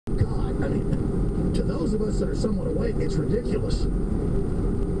I mean, to those of us that are somewhat awake, it's ridiculous.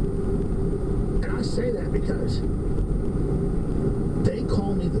 And I say that because they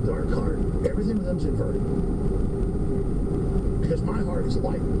call me the dark heart. Everything with them's inverted. Because my heart is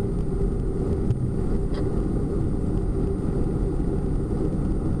light.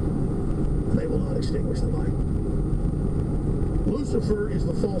 They will not extinguish the light. Lucifer is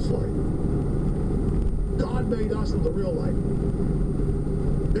the false light. God made us with the real light.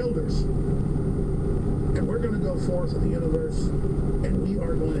 Builders. And we're going to go forth in the universe, and we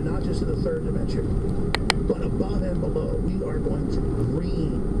are going to, not just in the third dimension, but above and below, we are going to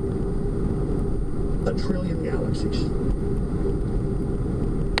green 1 trillion galaxies.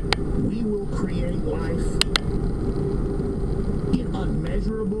 We will create life in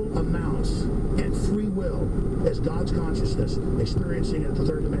unmeasurable amounts and free will as God's consciousness, experiencing it at the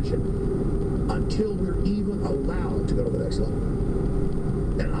third dimension, until we're even allowed to go to the next level.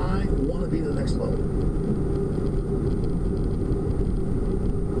 And I want to be the next level.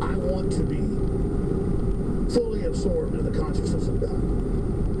 I want to be fully absorbed in the consciousness of God.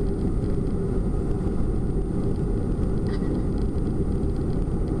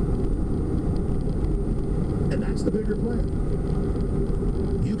 And that's the bigger plan.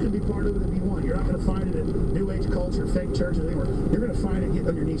 You can be part of it if you want. You're not going to find it in New Age culture, fake churches, anywhere. You're going to find it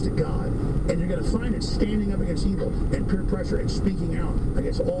on your knees to God. And you're going to find it standing up against evil and peer pressure and speaking out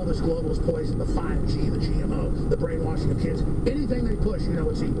against all this globalist poison, the 5G, the GMO, the brainwashing of kids. Anything they push, you know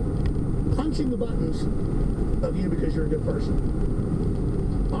it's evil. Punching the buttons of you because you're a good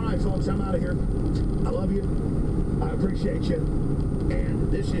person. All right, folks, I'm out of here. I love you. I appreciate you.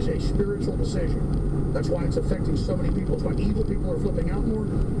 And this is a spiritual decision. That's why it's affecting so many people. It's why evil people are flipping out more.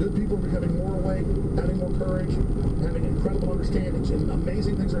 Good people are becoming more awake, having more courage, having incredible understandings, and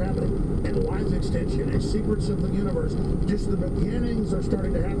amazing things are happening. And life extension and secrets of the universe. Just the beginnings are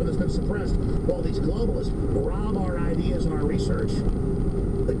starting to happen that's been suppressed while these globalists rob our ideas and our research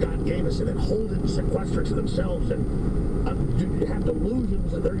that God gave us and then hold it and sequester it to themselves and have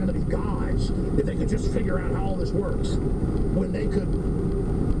delusions that they're going to be gods if they could just figure out how all this works when they could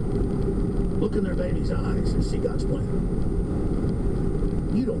look in their baby's eyes and see God's plan.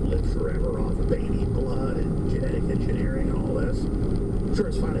 You don't live forever off baby blood and genetic engineering and all this. Sure,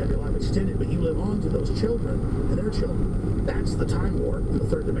 it's fine to have your life extended, but you live on to those children and their children. That's the time warp in the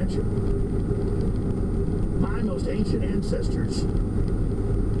third dimension. My most ancient ancestors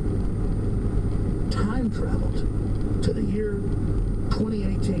time traveled to the year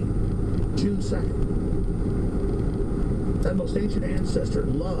 2018, June 2nd. That most ancient ancestor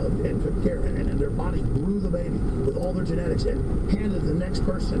loved and took care, and their body grew the baby with all their genetics and handed the next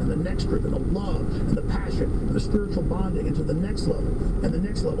person and the next group and the love and the passion and the spiritual bonding into the next level and the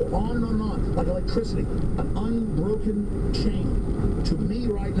next level, on and on and on, like electricity, an unbroken chain. To me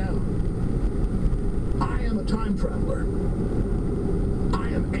right now, I am a time traveler. I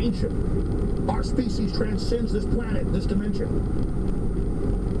am ancient. Our species transcends this planet, this dimension.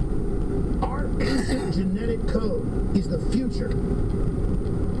 Our ancient genetic code is the future.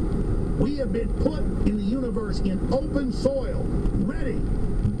 We have been put in the universe in open soil, ready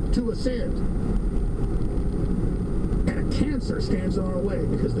to ascend. And a cancer stands in our way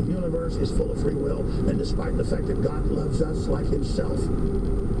because the universe is full of free will, and despite the fact that God loves us like himself,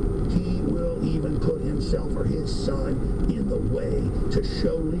 he will even put himself or his son in the way to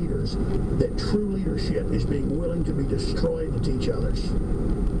show leaders that true leadership is being willing to be destroyed to teach others.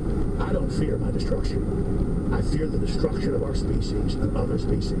 I don't fear my destruction. I fear the destruction of our species and other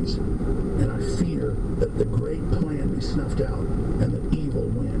species. And I fear that the great plan be snuffed out and that evil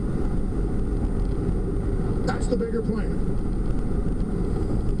win. That's the bigger plan.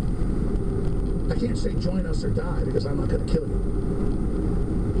 I can't say join us or die because I'm not going to kill you.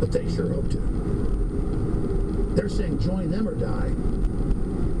 But they sure hope to. They're saying join them or die.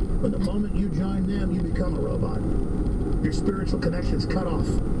 But the moment you join them, you become a robot. Your spiritual connection's cut off.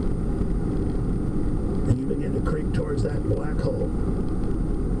 And you begin to creep towards that black hole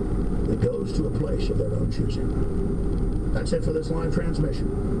that goes to a place of their own choosing. That's it for this live transmission.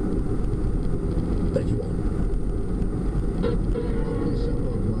 Thank you all. Some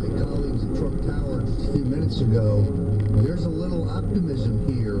of my colleagues at Trump Tower just a few minutes ago, there's a little optimism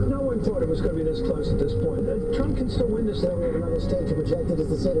here. No one thought it was going to be this close at this point. Trump can still win this thing. We have another state to project it as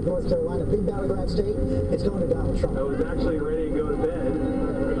the state of North Carolina. Big battleground state. It's going to Donald Trump. I was actually ready to go to bed.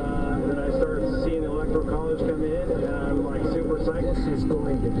 Then I started seeing the Electoral College come in, and I'm like super psyched. This is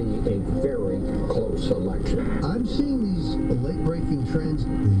going to be a very close election. I'm seeing these late-breaking trends.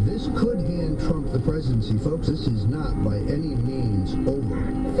 This could hand Trump the presidency. Folks, this is not by any means over.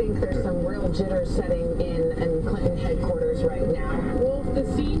 I think there's some real jitters setting in Clinton headquarters right now. Well, the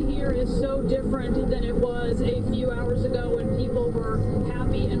scene here is so different than it was a few hours ago when people were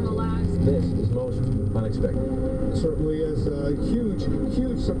happy and relaxed. This is most unexpected. It certainly is a huge,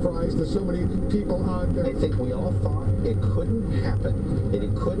 huge surprise to so many people out there. I think we all thought it couldn't happen, that he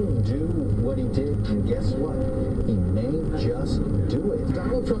couldn't do what he did, and guess what? He may just do it.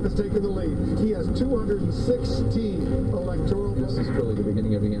 Donald Trump has taken the lead. He has 216 electoral votes. This is really the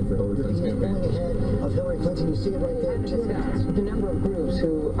beginning of the end for Hillary Clinton's campaign. Pulling ahead of Hillary Clinton, you see it right there. The number of groups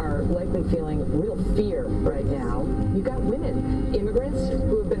who are likely feeling real fear right now. You've got women, immigrants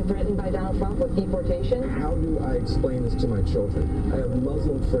who have been threatened by Donald Trump with deportation. How do I explain this to my children? I have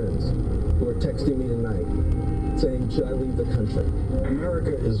Muslim friends who are texting me tonight saying, should I leave the country?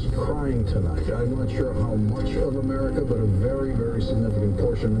 America is crying tonight. I'm not sure how much of America, but a very, very significant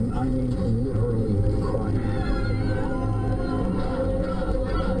portion, and I mean literally crying.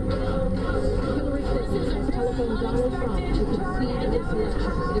 Hillary Clinton telephoned Donald Trump to concede this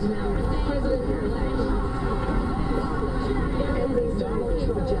election. It is now President-elect. Donald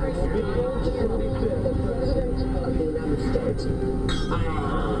Trump Jackson, the 45th President of the United States.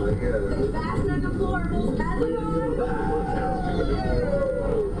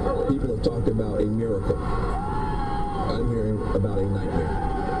 People have talked about a miracle. I'm hearing about a nightmare.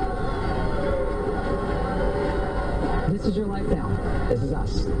 This is your life now. This is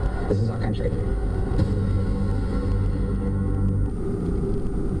us. This is our country.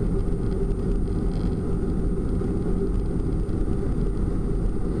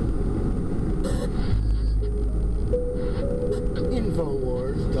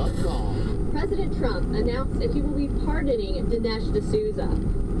 Infowars.com. President Trump announced that he will be pardoning Dinesh D'Souza.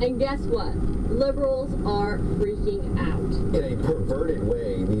 And guess what? Liberals are freaking out. In a perverted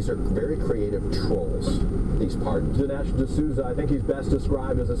way, these are very creative trolls, these pardons. Dinesh D'Souza, I think he's best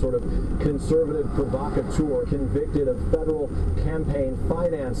described as a sort of conservative provocateur convicted of federal campaign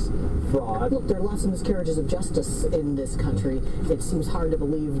finance fraud. Look, there are lots of miscarriages of justice in this country. It seems hard to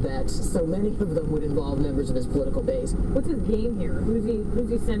believe that so many of them would involve members of his political base. What's his game here? Who's he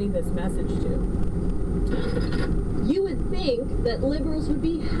sending this message to? You would think that liberals would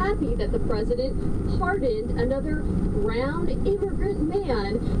be happy that the president pardoned another brown immigrant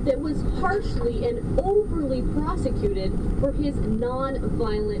man that was harshly and overly prosecuted for his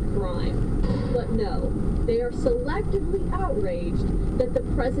non-violent crime. But no, they are selectively outraged that the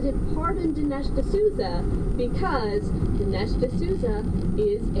president pardoned Dinesh D'Souza because Dinesh D'Souza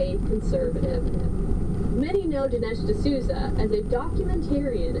is a conservative. Many know Dinesh D'Souza as a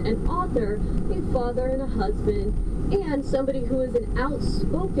documentarian, an author, a father and a husband, and somebody who is an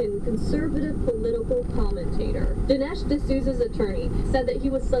outspoken conservative political commentator. Dinesh D'Souza's attorney said that he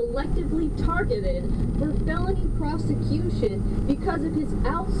was selectively targeted for felony prosecution because of his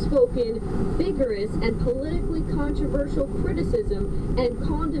outspoken, vigorous, and politically controversial criticism and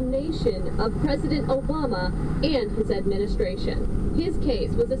condemnation of President Obama and his administration. His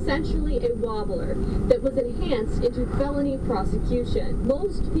case was essentially a wobbler that was enhanced into felony prosecution.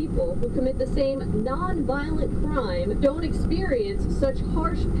 Most people who commit the same non-violent crime don't experience such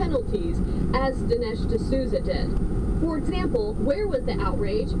harsh penalties as Dinesh D'Souza did. For example, where was the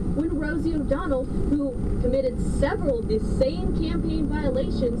outrage when Rosie O'Donnell, who committed several of the same campaign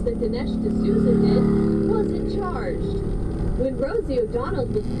violations that Dinesh D'Souza did, wasn't charged? When Rosie O'Donnell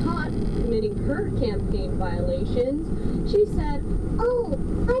was caught committing her campaign violations, she said, "Oh,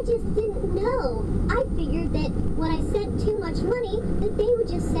 I just didn't know. I figured that when I sent too much money, that they would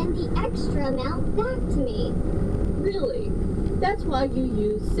just send the extra amount back to me." Really? That's why you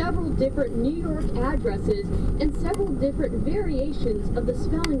use several different New York addresses and several different variations of the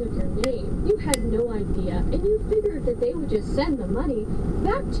spelling of your name. You had no idea, and you figured that they would just send the money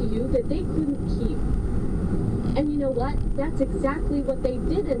back to you that they couldn't keep. And you know what? That's exactly what they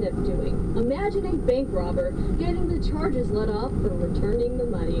did end up doing. Imagine a bank robber getting the charges let off for returning the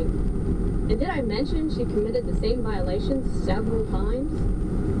money. And did I mention she committed the same violations several times?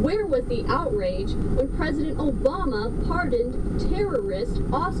 Where was the outrage when President Obama pardoned terrorist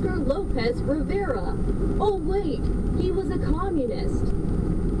Oscar Lopez Rivera? Oh wait, he was a communist.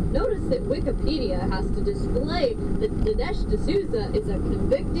 Notice that Wikipedia has to display that Dinesh D'Souza is a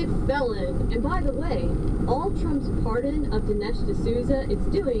convicted felon. And by the way, all Trump's pardon of Dinesh D'Souza is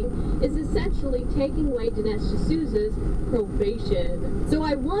doing is essentially taking away Dinesh D'Souza's probation. So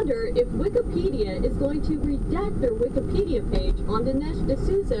I wonder if Wikipedia is going to redact their Wikipedia page on Dinesh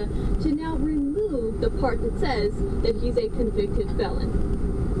D'Souza to now remove the part that says that he's a convicted felon.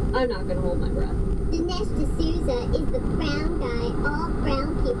 I'm not going to hold my breath. Dinesh D'Souza is the brown guy all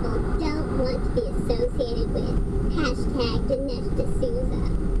brown people don't want to be associated with. #Dinesh D'Souza.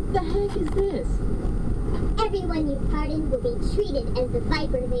 The heck is this? Everyone you pardon will be treated as the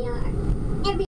viper they are.